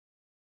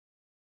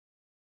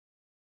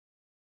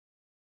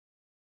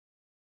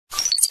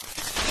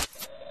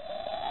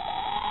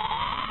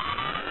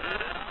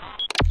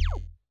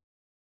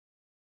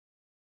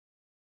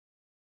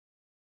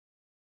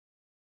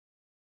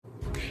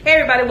Hey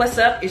everybody, what's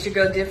up? It's your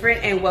girl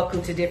Different and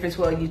welcome to Different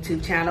World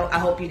YouTube channel. I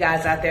hope you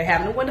guys out there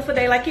having a wonderful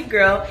day like your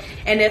girl.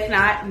 And if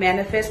not,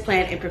 manifest,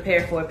 plan, and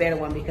prepare for a better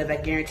one because I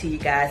guarantee you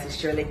guys it's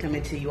surely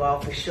coming to you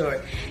all for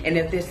sure. And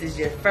if this is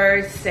your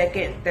first,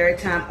 second, third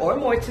time or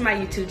more to my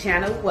YouTube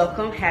channel,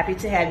 welcome. Happy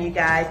to have you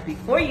guys.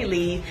 Before you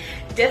leave,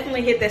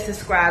 definitely hit that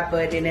subscribe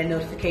button and that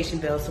notification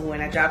bell so when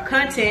I drop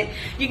content,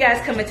 you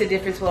guys come into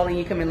Different World and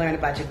you come and learn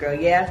about your girl,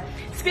 yeah?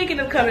 Speaking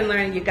of come and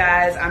learn, you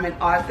guys, I'm an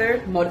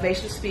author,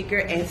 motivational speaker,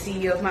 and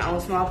CEO of my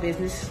own small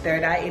business,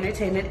 Third Eye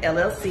Entertainment,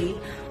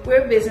 LLC.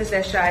 We're a business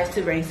that strives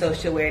to bring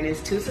social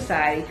awareness to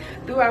society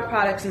through our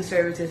products and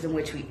services in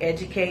which we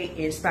educate,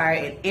 inspire,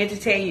 and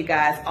entertain you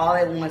guys all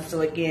at once.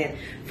 So again,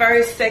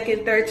 first,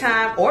 second, third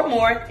time, or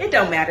more, it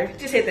don't matter.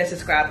 Just hit that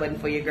subscribe button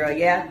for your girl,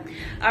 yeah?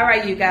 All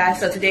right, you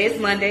guys, so today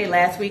is Monday,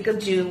 last week of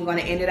June. We're going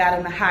to end it out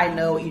on a high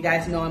note. You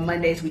guys know on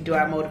Mondays we do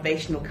our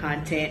motivational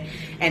content.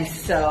 And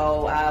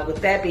so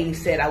with that being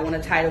said, I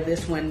want to title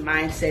this one,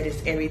 Mindset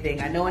is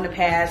Everything. I know in the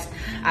past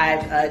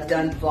I've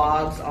done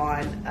vlogs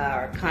on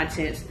our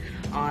contents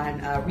on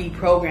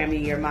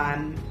reprogramming your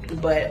mind,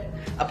 but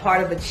a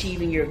part of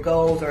achieving your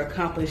goals or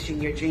accomplishing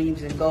your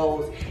dreams and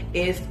goals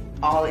is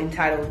all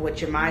entitled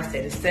what your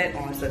mindset is set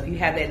on. So if you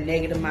have that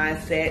negative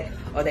mindset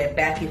or that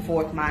back and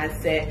forth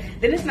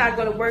mindset, then it's not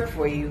going to work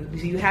for you.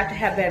 You have to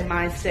have that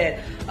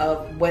mindset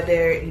of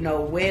whether, you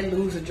know, win,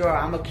 lose, or draw,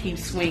 I'm going to keep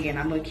swinging.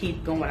 I'm going to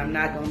keep going. I'm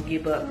not going to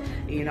give up.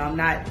 You know, I'm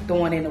not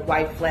throwing in the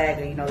white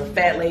flag or, you know, the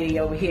fat lady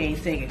over here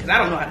ain't singing because I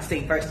don't know how to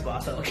sing, first of all,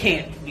 so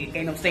ain't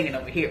no singing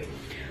over here.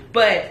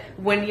 But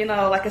when, you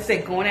know, like I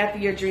said, going after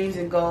your dreams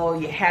and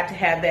goals, you have to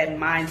have that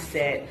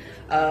mindset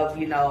of,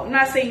 you know, I'm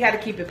not saying you have to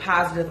keep it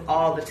positive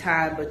all the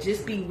time, but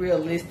just be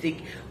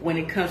realistic when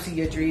it comes to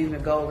your dreams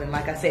and goals. And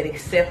like I said,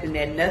 accepting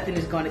that nothing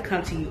is going to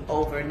come to you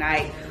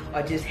overnight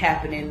or just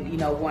happen in, you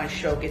know, one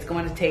stroke. It's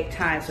going to take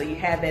time. So you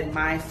have that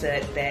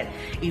mindset that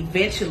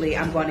eventually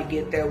I'm going to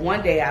get there.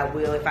 One day I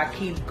will. If I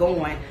keep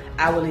going,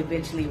 I will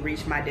eventually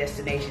reach my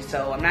destination.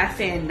 So I'm not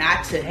saying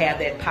not to have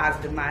that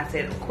positive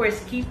mindset. Of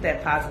course, keep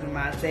that positive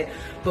mindset,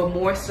 but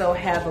more so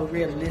have a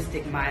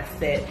realistic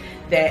mindset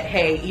that,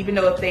 hey, even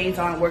though if things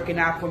aren't working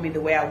out for me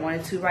the way I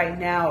wanted to right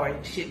now,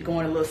 or shit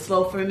going a little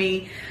slow for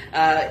me,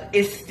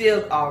 it's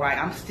still all right.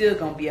 I'm still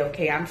going to be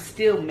okay. I'm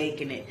still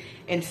making it.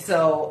 And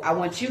so I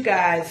want you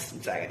guys,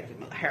 I'm sorry, I got to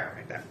get my hair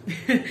right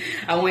there.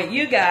 I want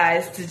you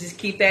guys to just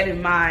keep that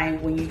in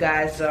mind when you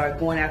guys are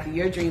going after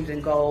your dreams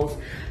and goals.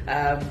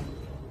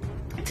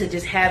 To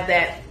just have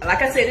that,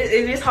 like I said,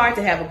 it is hard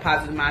to have a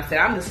positive mindset.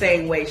 I'm the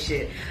same way,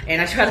 shit,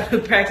 and I try to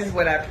practice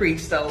what I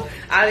preach. So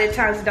at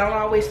times it don't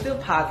always feel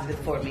positive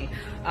for me.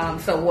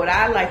 So what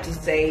I like to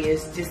say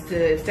is just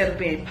to, instead of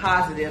being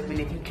positive, and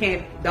if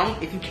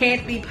you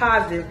can't be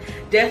positive,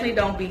 definitely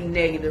don't be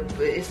negative.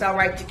 But it's all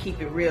right to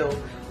keep it real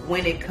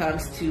when it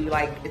comes to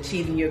like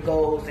achieving your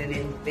goals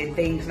and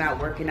things not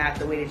working out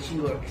the way that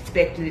you were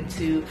expecting it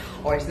to,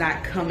 or it's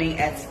not coming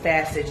as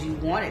fast as you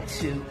want it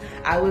to.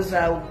 I was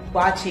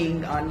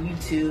watching on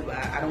YouTube,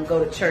 I don't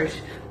go to church,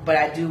 but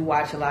I do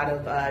watch a lot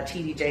of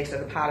T.D. Jakes or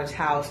the Potter's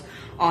House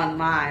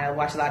online. I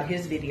watch a lot of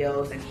his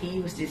videos, and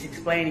he was just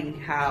explaining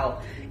how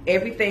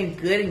everything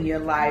good in your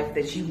life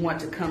that you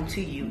want to come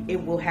to you,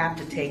 it will have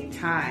to take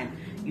time.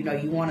 You know,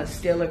 you want a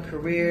stellar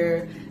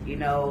career, you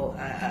know,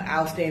 an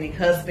outstanding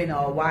husband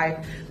or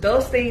wife.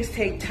 Those things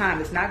take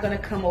time. It's not going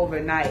to come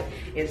overnight.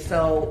 And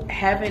so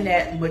having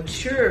that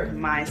mature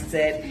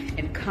mindset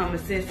and common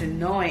sense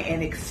and knowing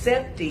and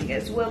accepting,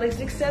 as well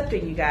as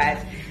accepting, you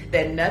guys,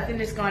 that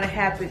nothing is going to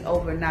happen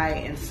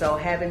overnight. And so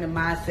having the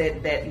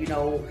mindset that, you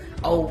know,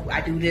 oh,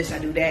 I do this, I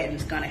do that, and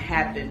it's going to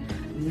happen.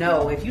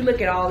 No, if you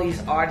look at all these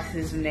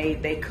artists and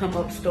they come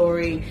up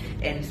story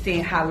and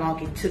seeing how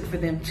long it took for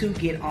them to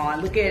get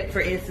on. Look at,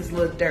 for instance,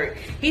 Lil Durk.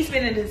 He's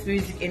been in this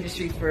music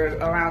industry for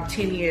around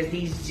 10 years.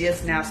 He's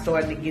just now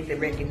starting to get the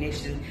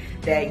recognition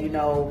that, you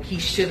know, he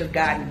should have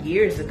gotten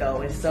years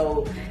ago. And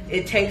so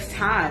it takes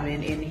time,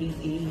 and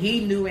he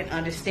knew and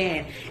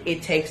understand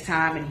it takes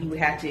time, and he would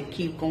have to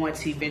keep going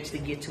to eventually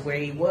get to where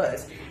he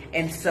was.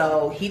 And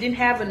so he didn't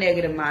have a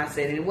negative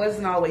mindset, and it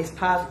wasn't always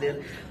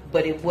positive,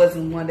 but it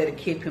wasn't one that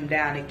kept him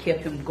down. It kept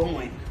him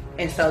going.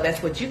 And so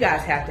that's what you guys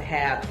have to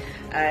have.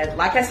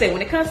 Like I said,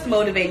 when it comes to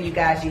motivating you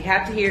guys, you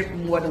have to hear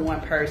from more than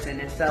one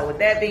person. And so with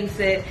that being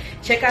said,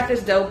 check out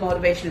this dope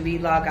motivational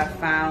vlog I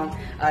found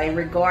in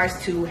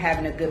regards to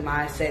having a good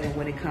mindset and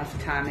when it comes to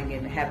timing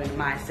and having a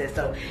mindset.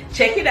 So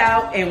check it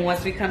out, and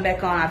once we come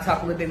back on, I'll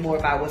talk a little bit more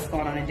about what's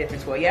going on in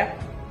Different World. Yeah,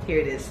 here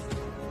it is.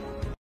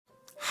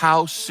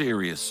 How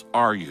serious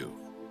are you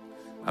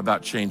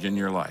about changing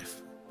your life?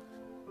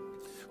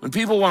 When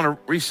people want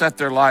to reset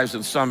their lives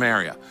in some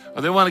area,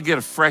 or they want to get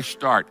a fresh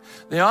start,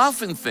 they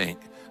often think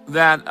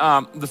that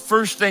the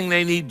first thing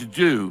they need to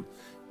do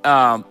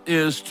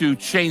is to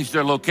change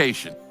their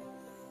location.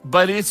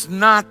 But it's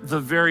not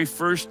the very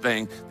first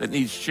thing that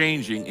needs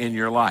changing in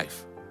your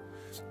life.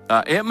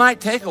 It might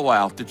take a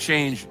while to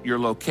change your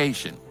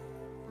location,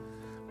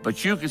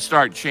 but you can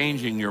start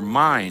changing your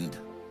mind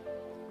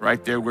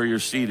right there where you're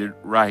seated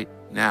right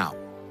now.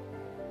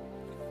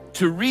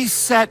 To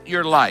reset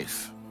your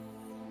life,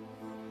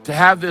 to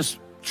have this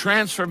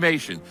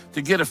transformation,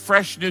 to get a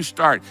fresh new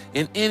start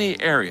in any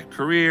area,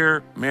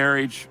 career,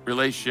 marriage,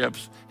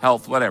 relationships,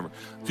 health, whatever,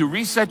 to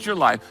reset your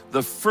life,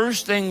 the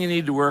first thing you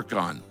need to work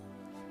on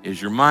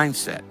is your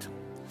mindset.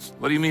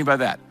 What do you mean by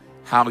that?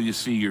 How you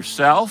see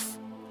yourself,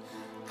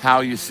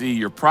 how you see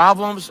your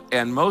problems,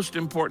 and most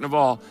important of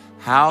all,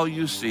 how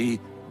you see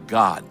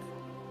God.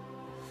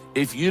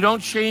 If you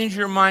don't change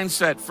your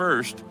mindset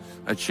first,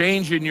 a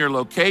change in your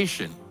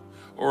location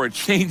or a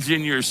change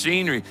in your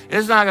scenery,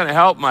 it's not going to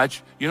help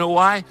much. You know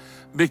why?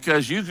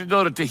 Because you could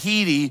go to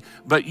Tahiti,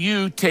 but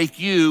you take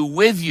you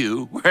with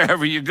you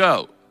wherever you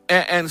go.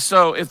 And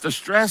so if the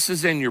stress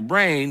is in your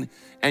brain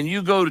and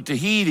you go to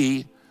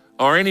Tahiti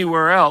or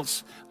anywhere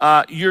else,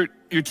 you're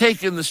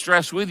taking the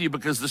stress with you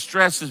because the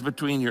stress is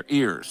between your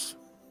ears.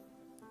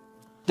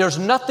 There's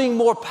nothing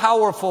more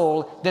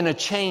powerful than a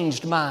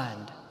changed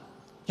mind.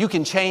 You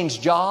can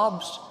change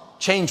jobs,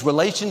 change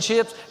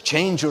relationships,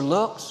 change your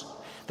looks.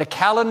 The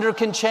calendar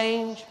can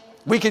change.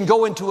 We can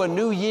go into a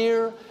new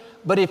year.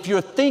 But if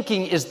your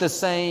thinking is the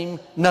same,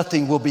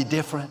 nothing will be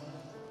different.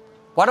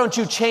 Why don't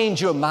you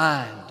change your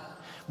mind?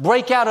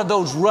 Break out of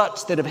those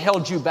ruts that have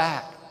held you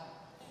back.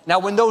 Now,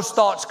 when those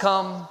thoughts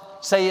come,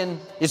 saying,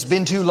 it's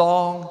been too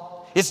long,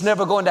 it's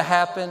never going to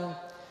happen,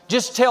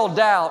 just tell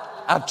doubt,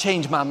 I've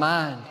changed my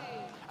mind.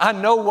 I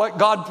know what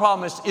God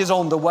promised is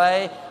on the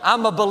way.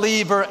 I'm a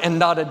believer and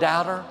not a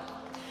doubter.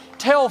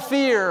 Tell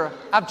fear,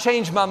 I've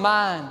changed my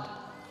mind.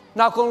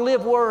 Not going to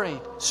live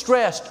worried,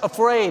 stressed,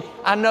 afraid.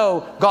 I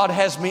know God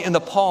has me in the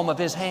palm of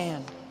His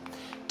hand.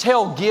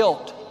 Tell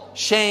guilt,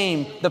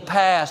 shame, the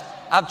past,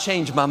 I've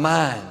changed my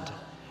mind.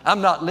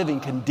 I'm not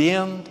living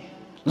condemned,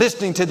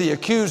 listening to the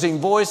accusing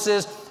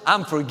voices.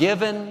 I'm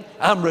forgiven,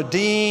 I'm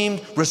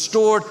redeemed,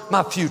 restored.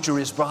 My future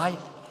is bright.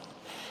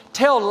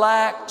 Tell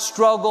lack,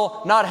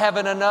 struggle, not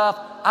having enough,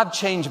 I've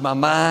changed my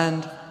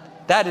mind.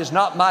 That is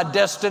not my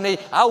destiny.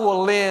 I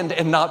will lend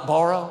and not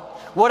borrow.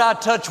 What I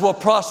touch will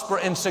prosper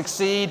and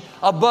succeed.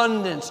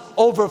 Abundance,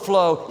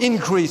 overflow,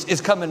 increase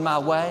is coming my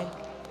way.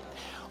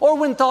 Or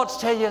when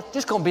thoughts tell you,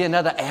 this is going to be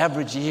another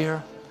average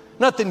year.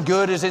 Nothing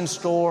good is in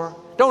store.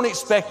 Don't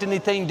expect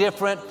anything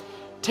different.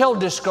 Tell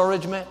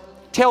discouragement.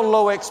 Tell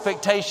low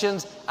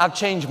expectations. I've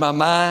changed my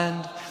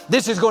mind.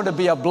 This is going to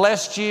be a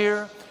blessed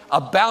year,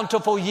 a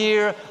bountiful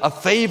year, a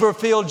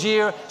favor-filled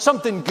year.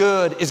 Something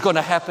good is going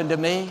to happen to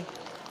me.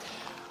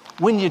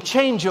 When you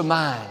change your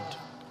mind,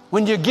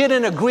 when you get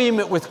in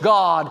agreement with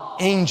God,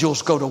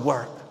 angels go to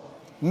work.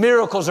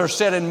 Miracles are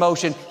set in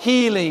motion.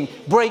 Healing,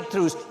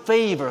 breakthroughs,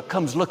 favor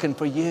comes looking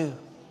for you.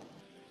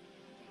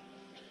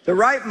 The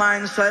right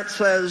mindset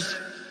says,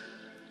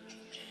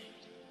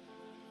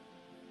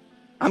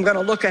 I'm going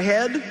to look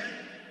ahead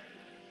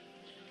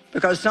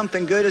because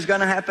something good is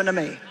going to happen to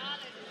me.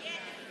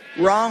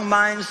 Wrong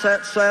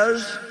mindset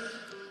says,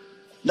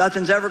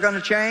 nothing's ever going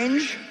to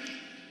change.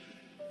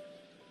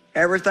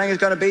 Everything is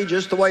going to be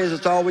just the way as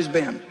it's always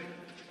been.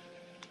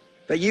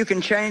 But you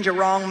can change a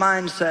wrong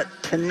mindset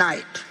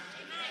tonight.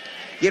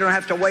 You don't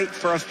have to wait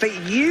for a fate.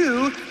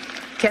 You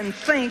can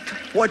think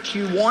what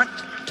you want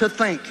to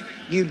think.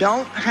 You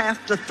don't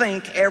have to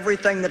think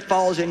everything that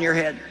falls in your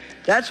head.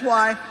 That's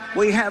why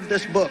we have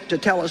this book to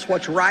tell us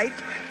what's right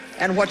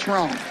and what's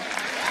wrong.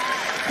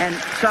 And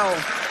so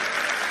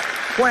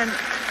when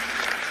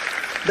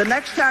the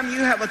next time you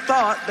have a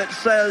thought that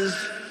says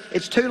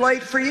it's too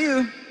late for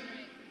you,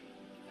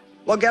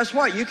 well, guess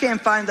what? You can't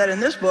find that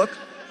in this book.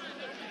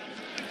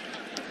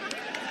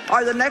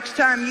 Or the next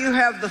time you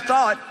have the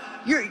thought,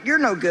 you're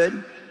no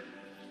good.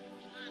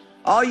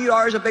 All you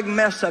are is a big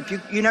mess up.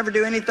 You never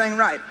do anything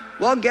right.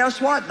 Well, guess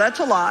what? That's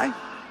a lie.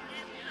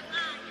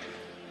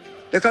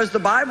 Because the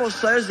Bible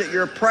says that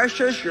you're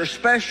precious, you're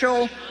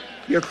special,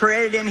 you're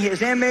created in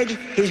His image.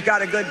 He's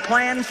got a good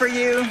plan for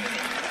you.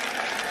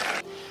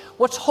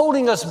 What's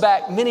holding us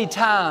back many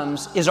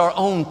times is our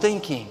own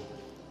thinking.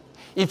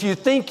 If you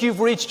think you've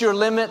reached your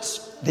limits,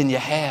 then you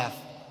have.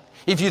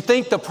 If you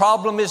think the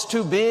problem is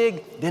too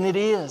big, then it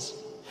is.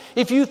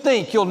 If you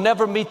think you'll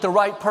never meet the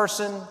right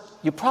person,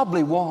 you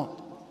probably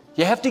won't.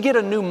 You have to get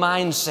a new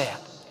mindset.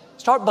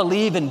 Start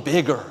believing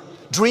bigger,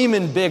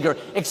 dreaming bigger,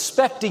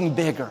 expecting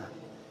bigger.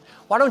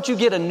 Why don't you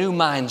get a new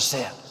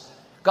mindset?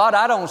 God,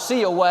 I don't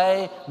see a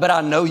way, but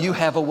I know you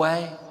have a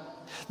way.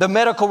 The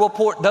medical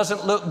report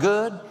doesn't look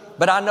good,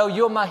 but I know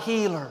you're my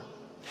healer.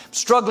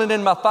 Struggling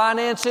in my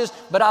finances,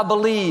 but I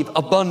believe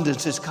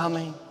abundance is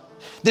coming.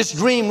 This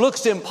dream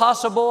looks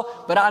impossible,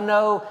 but I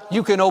know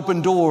you can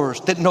open doors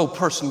that no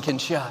person can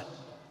shut.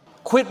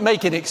 Quit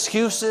making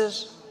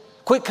excuses.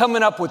 Quit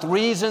coming up with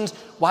reasons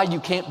why you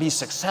can't be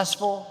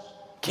successful,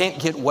 can't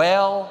get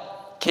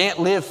well, can't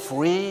live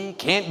free,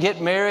 can't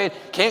get married,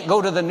 can't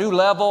go to the new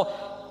level.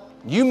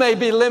 You may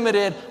be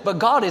limited, but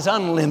God is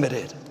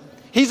unlimited.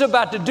 He's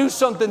about to do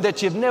something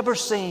that you've never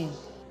seen.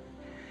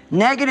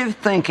 Negative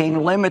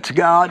thinking limits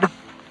God,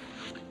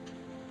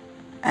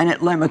 and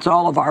it limits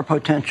all of our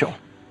potential.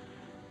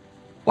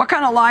 What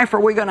kind of life are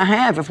we going to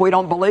have if we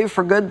don't believe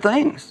for good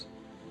things?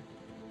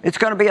 It's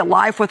going to be a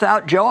life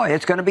without joy.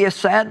 It's going to be a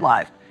sad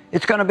life.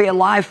 It's going to be a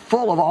life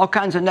full of all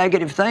kinds of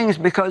negative things,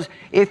 because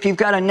if you've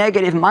got a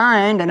negative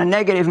mind and a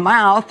negative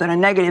mouth and a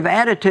negative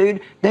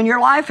attitude, then your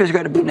life is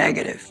going to be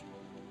negative.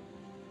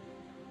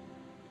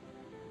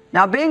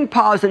 Now, being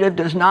positive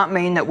does not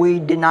mean that we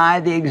deny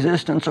the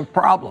existence of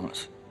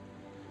problems.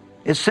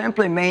 It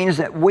simply means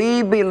that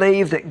we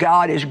believe that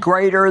God is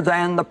greater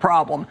than the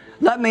problem.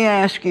 Let me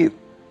ask you,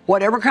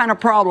 whatever kind of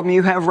problem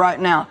you have right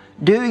now,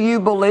 do you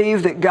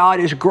believe that God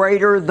is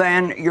greater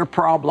than your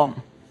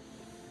problem?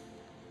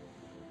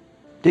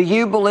 Do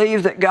you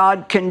believe that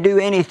God can do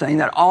anything,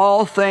 that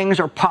all things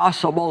are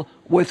possible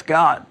with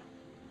God?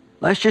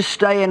 Let's just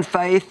stay in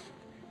faith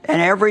and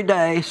every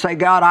day say,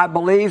 God, I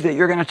believe that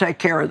you're going to take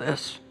care of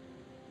this.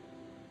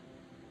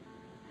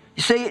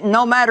 You see,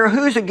 no matter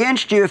who's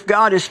against you, if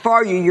God is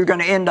for you, you're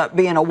going to end up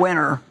being a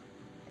winner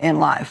in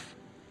life.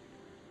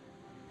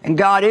 And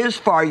God is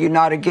for you,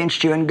 not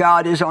against you, and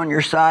God is on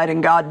your side,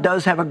 and God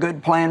does have a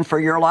good plan for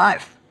your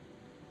life.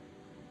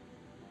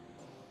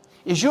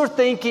 Is your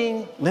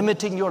thinking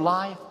limiting your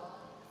life?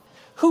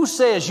 Who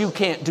says you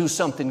can't do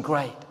something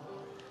great?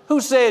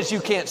 Who says you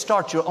can't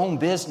start your own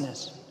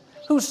business?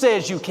 Who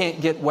says you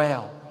can't get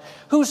well?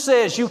 Who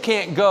says you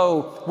can't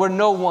go where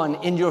no one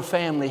in your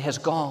family has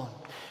gone?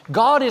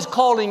 God is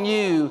calling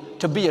you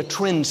to be a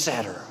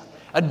trendsetter,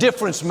 a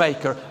difference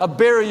maker, a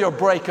barrier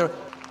breaker.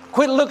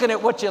 Quit looking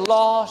at what you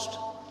lost,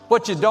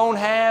 what you don't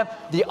have.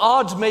 The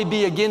odds may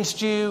be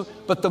against you,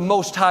 but the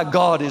Most High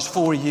God is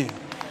for you.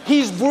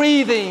 He's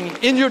breathing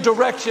in your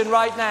direction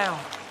right now.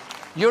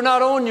 You're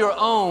not on your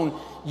own.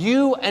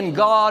 You and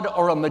God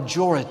are a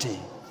majority.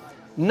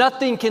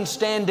 Nothing can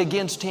stand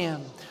against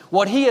Him.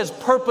 What He has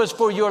purposed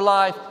for your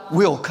life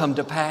will come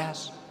to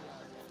pass.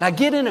 Now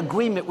get in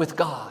agreement with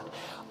God.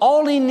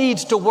 All He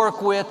needs to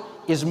work with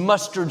is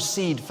mustard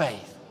seed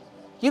faith.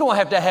 You don't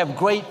have to have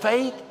great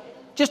faith,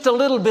 just a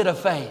little bit of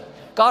faith.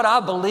 God, I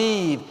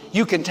believe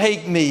you can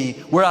take me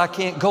where I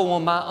can't go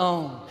on my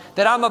own,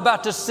 that I'm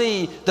about to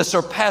see the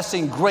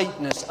surpassing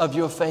greatness of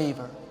your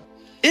favor.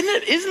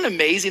 Isn't it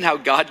amazing how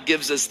God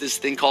gives us this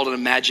thing called an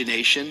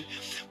imagination,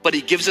 but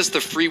He gives us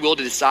the free will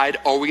to decide,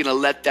 are we going to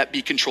let that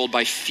be controlled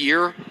by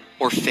fear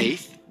or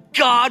faith?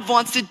 God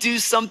wants to do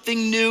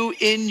something new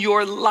in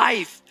your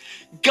life.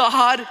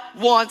 God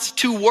wants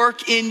to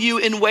work in you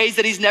in ways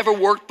that He's never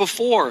worked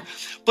before.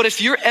 But if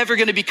you're ever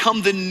going to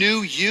become the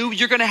new you,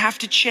 you're going to have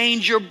to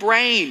change your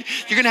brain.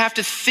 You're going to have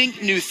to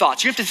think new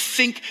thoughts. You have to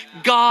think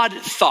God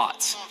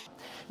thoughts.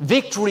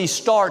 Victory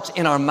starts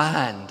in our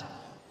mind.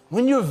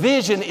 When your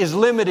vision is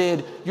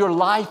limited, your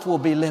life will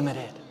be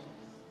limited.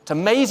 It's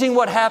amazing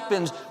what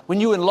happens when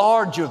you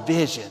enlarge your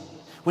vision,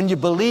 when you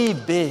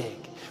believe big,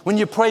 when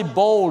you pray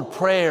bold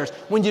prayers,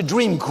 when you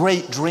dream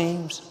great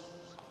dreams.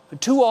 But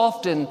too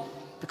often,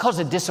 because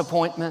of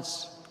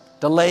disappointments,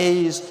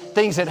 delays,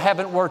 things that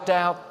haven't worked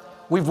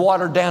out, we've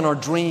watered down our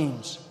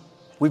dreams.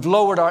 We've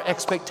lowered our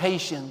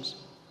expectations.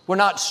 We're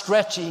not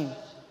stretching,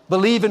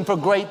 believing for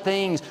great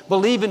things,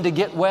 believing to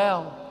get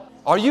well.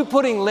 Are you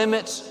putting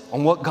limits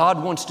on what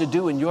God wants to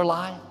do in your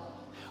life?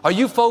 Are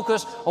you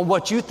focused on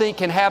what you think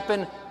can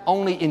happen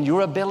only in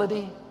your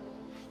ability?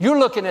 You're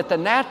looking at the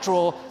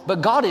natural,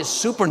 but God is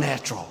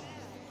supernatural.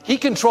 He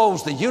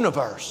controls the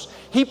universe.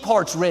 He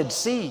parts Red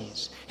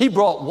Seas. He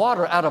brought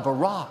water out of a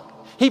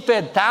rock. He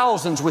fed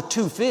thousands with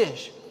 2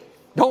 fish.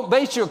 Don't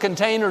base your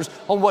containers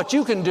on what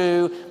you can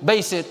do.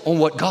 Base it on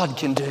what God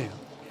can do.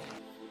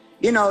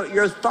 You know,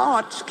 your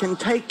thoughts can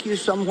take you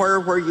somewhere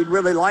where you'd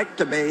really like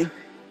to be,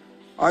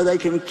 or they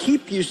can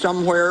keep you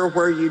somewhere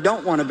where you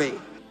don't want to be.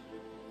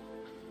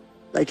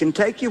 They can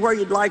take you where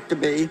you'd like to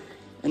be,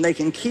 and they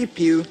can keep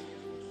you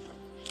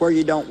where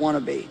you don't want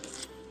to be.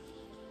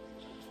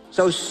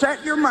 So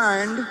set your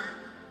mind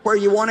where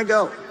you want to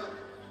go,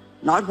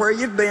 not where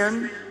you've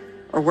been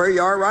or where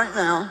you are right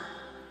now.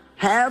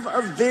 Have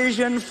a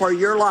vision for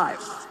your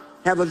life.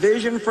 Have a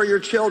vision for your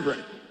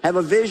children. Have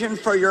a vision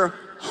for your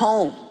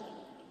home.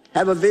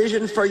 Have a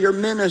vision for your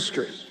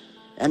ministry.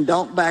 And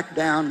don't back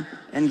down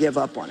and give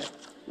up on it.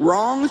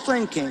 Wrong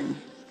thinking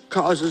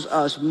causes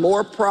us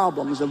more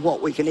problems than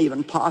what we can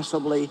even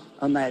possibly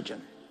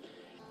imagine.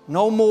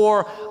 No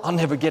more, I'll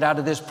never get out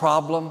of this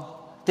problem.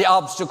 The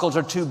obstacles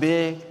are too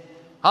big.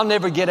 I'll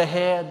never get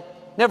ahead.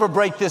 Never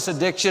break this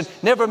addiction.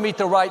 Never meet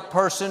the right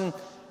person.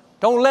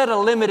 Don't let a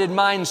limited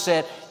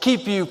mindset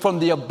keep you from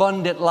the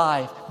abundant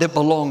life that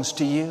belongs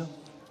to you.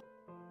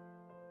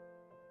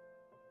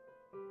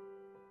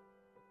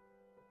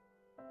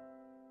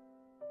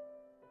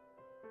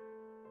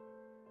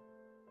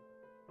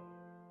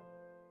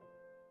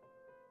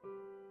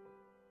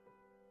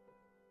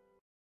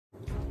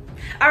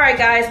 All right,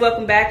 guys,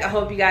 welcome back. I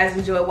hope you guys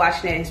enjoyed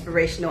watching that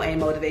inspirational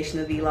and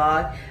motivational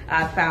vlog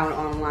I found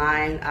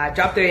online. I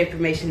dropped their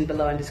information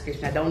below in the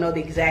description. I don't know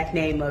the exact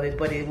name of it,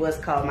 but it was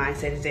called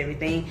Mindset is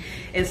Everything.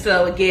 And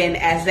so again,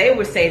 as they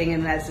were stating,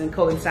 and as in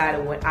coincided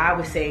with what I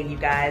was saying, you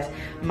guys,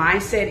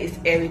 mindset is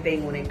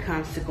everything when it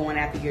comes to going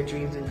after your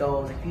dreams and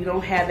goals. If you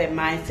don't have that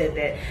mindset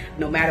that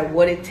no matter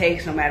what it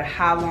takes, no matter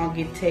how long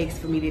it takes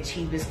for me to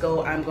achieve this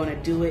goal, I'm going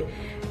to do it,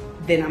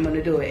 then I'm going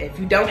to do it. If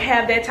you don't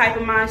have that type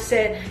of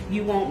mindset,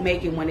 you won't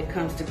make it when it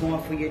comes to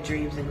going for your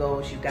dreams and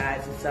goals, you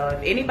guys. And so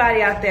if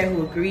anybody out there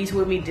who agrees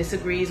with me,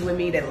 disagrees with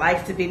me, that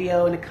likes the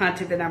video and the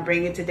content that I'm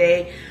bringing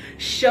today,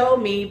 show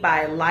me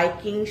by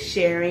liking,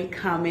 sharing,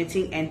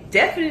 commenting, and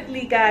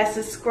definitely, guys,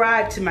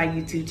 subscribe to my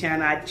YouTube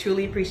channel. I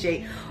truly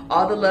appreciate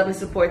all the love and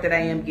support that I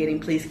am getting.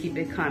 Please keep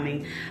it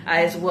coming.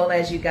 As well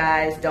as, you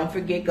guys, don't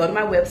forget, go to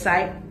my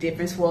website,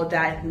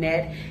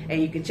 differenceworld.net,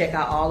 and you can check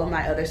out all of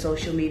my other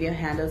social media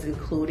handles,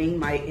 including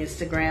my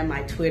Instagram,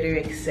 my Twitter,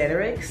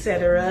 etc.,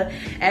 etc.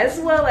 As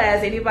well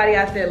as anybody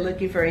out there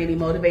looking for any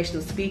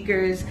motivational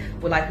speakers,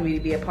 would like me to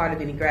be a part of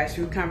any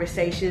grassroots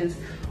conversations,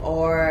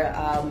 or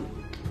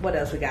what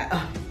else we got?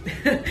 Oh.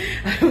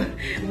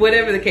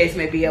 Whatever the case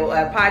may be, a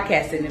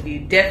podcast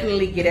interview,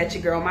 definitely get at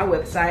your girl on my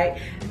website,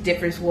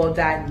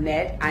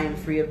 differenceworld.net. I am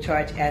free of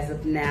charge as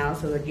of now.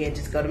 So again,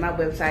 just go to my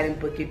website and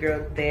book your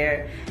girl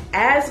there.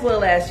 As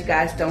well as, you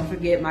guys, don't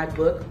forget my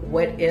book,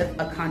 What If?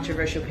 A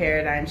Controversial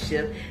Paradigm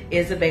Shift,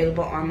 is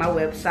available on my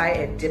website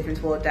at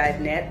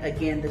differenceworld.net.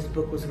 Again, this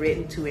book was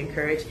written to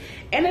encourage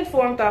and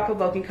inform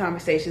thought-provoking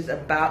conversations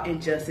about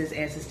injustice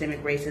and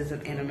systemic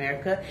racism in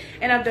America.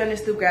 And I've done this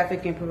through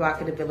graphic and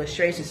provocative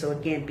illustrations. So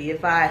again, be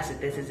advised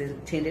that this is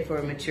intended for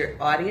a mature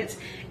audience.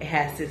 It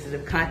has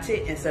sensitive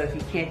content, and so if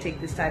you can't take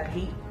this type of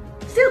heat,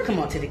 still come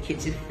on to the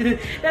kitchen.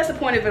 That's the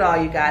point of it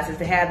all, you guys, is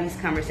to have these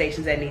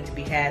conversations that need to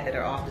be had, that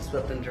are often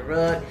swept under the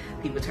rug,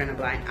 people turn a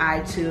blind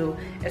eye to.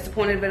 That's the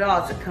point of it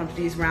all, is to come to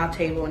these round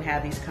table and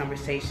have these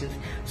conversations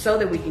so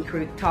that we can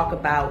talk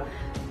about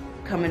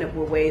coming up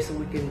with ways so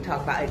we can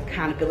talk about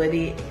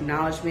accountability,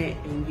 acknowledgement,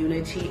 and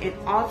unity, and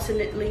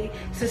ultimately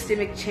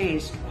systemic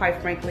change. Quite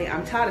frankly,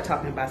 I'm tired of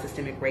talking about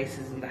systemic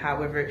racism, but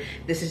however,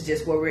 this is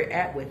just where we're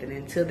at with it. And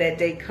until that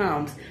day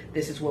comes,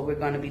 this is what we're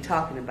going to be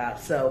talking about.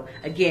 So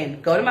again,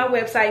 go to my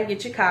website and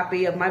get your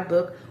copy of my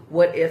book,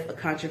 What If? A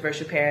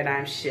Controversial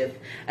Paradigm Shift.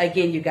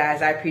 Again, you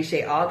guys, I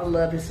appreciate all the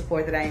love and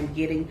support that I am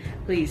getting.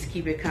 Please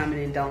keep it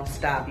coming and don't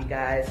stop, you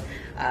guys.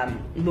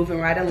 Moving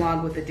right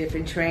along with a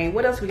different train.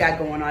 What else we got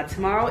going on?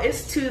 Tomorrow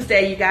is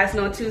Tuesday. You guys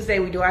know on Tuesday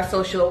we do our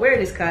social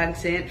awareness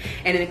content,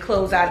 and in the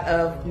closeout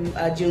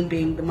of June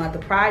being the month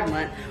of Pride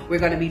Month, we're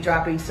going to be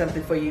dropping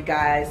something for you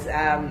guys.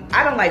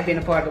 I don't like being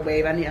a part of the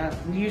wave.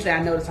 Usually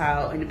I notice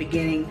how in the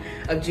beginning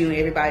of June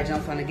everybody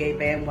jumps on the gay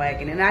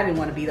bandwagon, and I didn't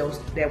want to be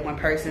that one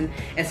person,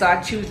 and so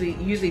I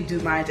usually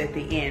do mine at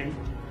the end.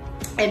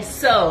 And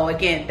so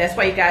again, that's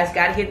why you guys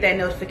got to hit that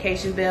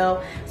notification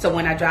bell, so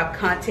when I drop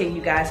content,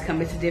 you guys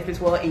come into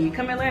Different World and you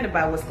come and learn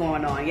about what's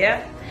going on.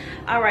 Yeah.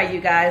 All right, you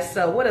guys,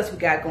 so what else we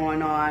got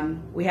going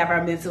on? We have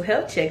our mental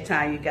health check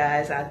time, you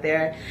guys, out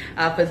there,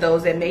 for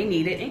those that may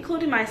need it,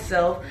 including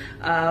myself.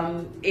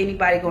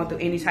 Anybody going through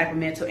any type of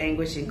mental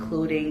anguish,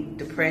 including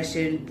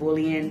depression,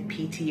 bullying,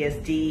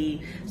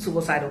 PTSD,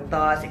 suicidal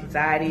thoughts,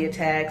 anxiety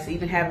attacks,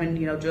 even having,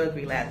 drug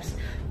relapse.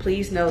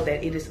 Please know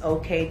that it is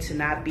okay to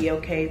not be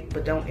okay,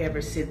 but don't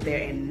ever sit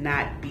there and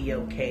not be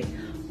okay.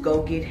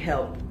 Go get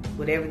help,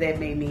 whatever that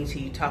may mean to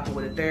you. Talking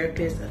with a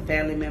therapist, a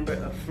family member,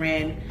 a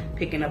friend,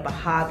 picking up a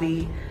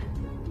hobby,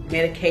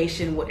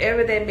 medication,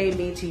 whatever that may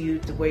mean to you,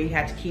 to where you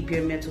have to keep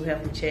your mental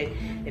health in check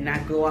and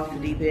not go off the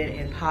deep end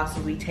and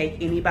possibly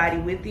take anybody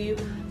with you.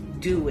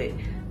 Do it.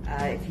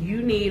 If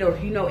you need, or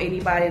if you know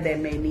anybody that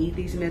may need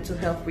these mental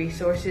health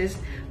resources,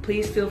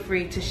 please feel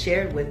free to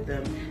share it with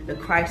them. The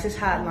crisis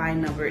hotline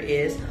number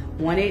is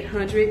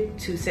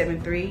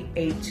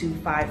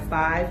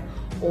 1-800-273-8255,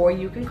 or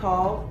you can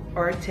call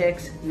or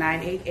text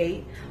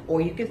 988, or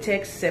you can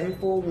text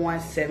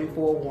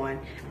 741-741.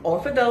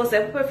 Or for those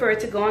that prefer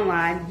to go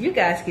online, you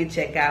guys can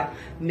check out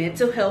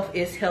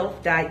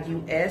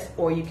mentalhealthishealth.us,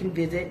 or you can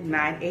visit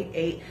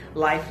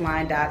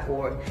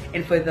 988lifeline.org.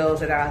 And for those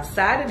that are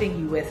outside of the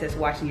U.S. that's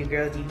watching your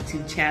girl's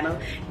YouTube channel,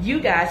 you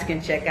guys can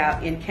check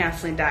out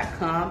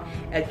incounseling.com.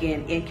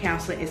 Again,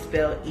 incounseling is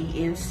spelled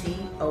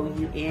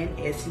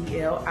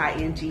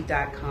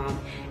ENCOUNSELING.com.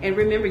 And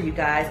remember, you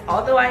guys,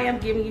 although I am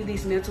giving you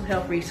these mental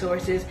health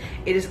resources,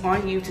 it is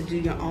on you to do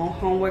your own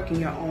homework and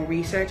your own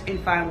research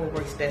and find what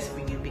works best for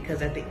you,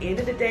 because at the end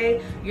of the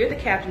day, you're the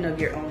captain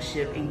of your own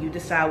ship and you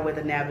decide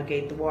whether to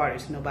navigate the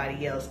waters,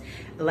 nobody else.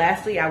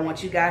 Lastly, I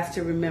want you guys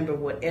to remember,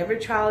 whatever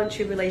trial and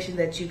tribulation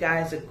that you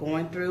guys are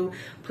going through,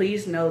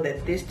 please know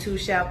that this too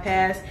shall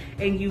pass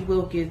and you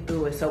will get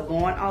through it. So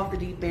going off the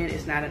deep end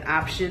is not an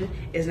option,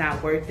 it's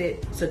not worth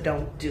it, so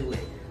don't do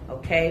it,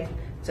 okay?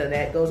 So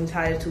that goes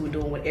entirely to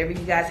doing whatever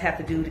you guys have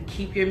to do to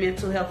keep your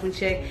mental health in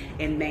check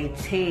and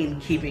maintain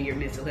keeping your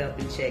mental health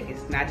in check.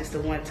 It's not just a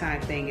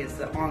one-time thing, it's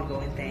an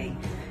ongoing thing.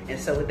 And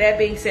so with that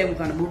being said, we're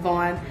going to move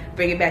on,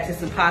 bring it back to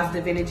some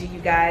positive energy, you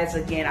guys.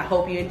 Again, I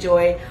hope you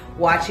enjoy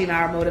watching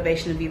our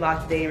motivational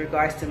vlog today in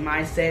regards to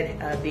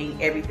mindset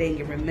being everything.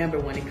 And remember,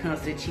 when it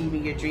comes to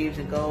achieving your dreams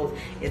and goals,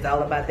 it's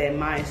all about that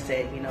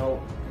mindset.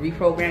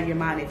 Reprogram your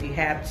mind if you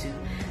have to.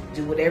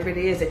 Do whatever it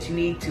is that you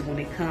need to when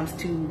it comes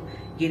to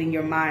getting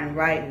your mind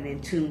right and in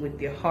tune with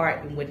your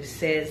heart and what it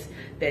says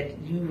that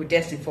you were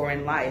destined for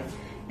in life.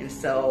 And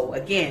so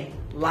again,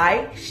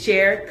 like,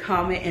 share,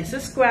 comment, and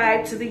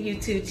subscribe to the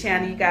YouTube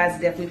channel. You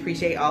guys definitely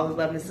appreciate all the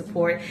love and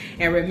support.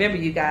 And remember,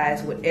 you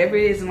guys, whatever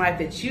it is in life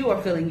that you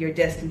are feeling you're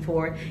destined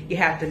for, you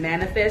have to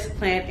manifest,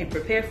 plan, and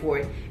prepare for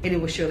it, and it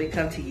will surely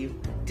come to you.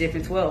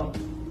 Difernt will.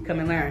 Come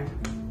and learn.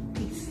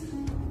 Peace.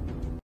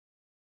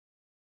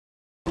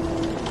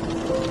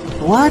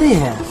 What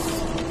if?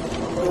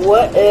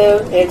 What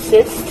if in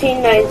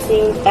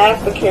 1619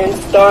 Africans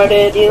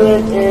started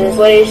dealing in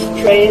slave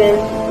trading?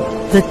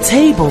 The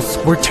tables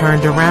were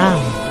turned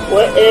around.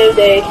 What if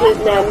they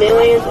kidnapped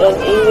millions of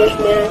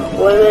Englishmen,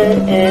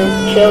 women,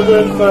 and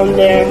children from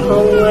their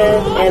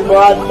homeland and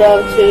brought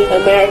them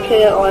to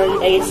America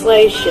on a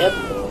slave ship?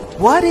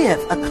 What if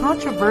a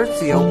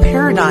controversial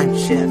paradigm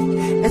shift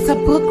is a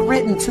book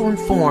written to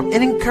inform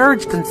and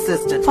encourage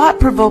consistent,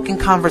 thought-provoking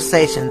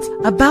conversations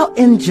about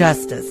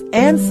injustice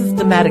and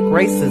systematic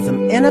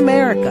racism in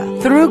America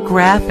through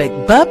graphic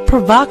but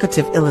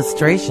provocative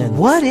illustration?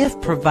 What if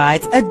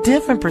provides a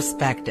different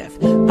perspective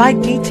by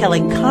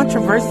detailing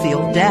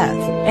controversial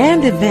deaths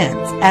and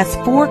events as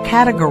 4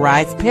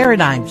 categorized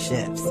paradigm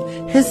shifts: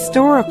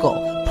 historical,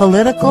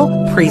 political,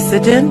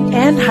 precedent,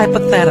 and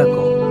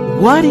hypothetical?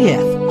 What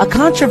if? A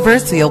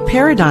controversial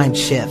paradigm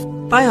shift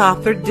by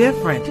author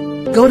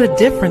Difernt. Go to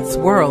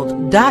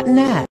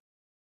differentsworld.net.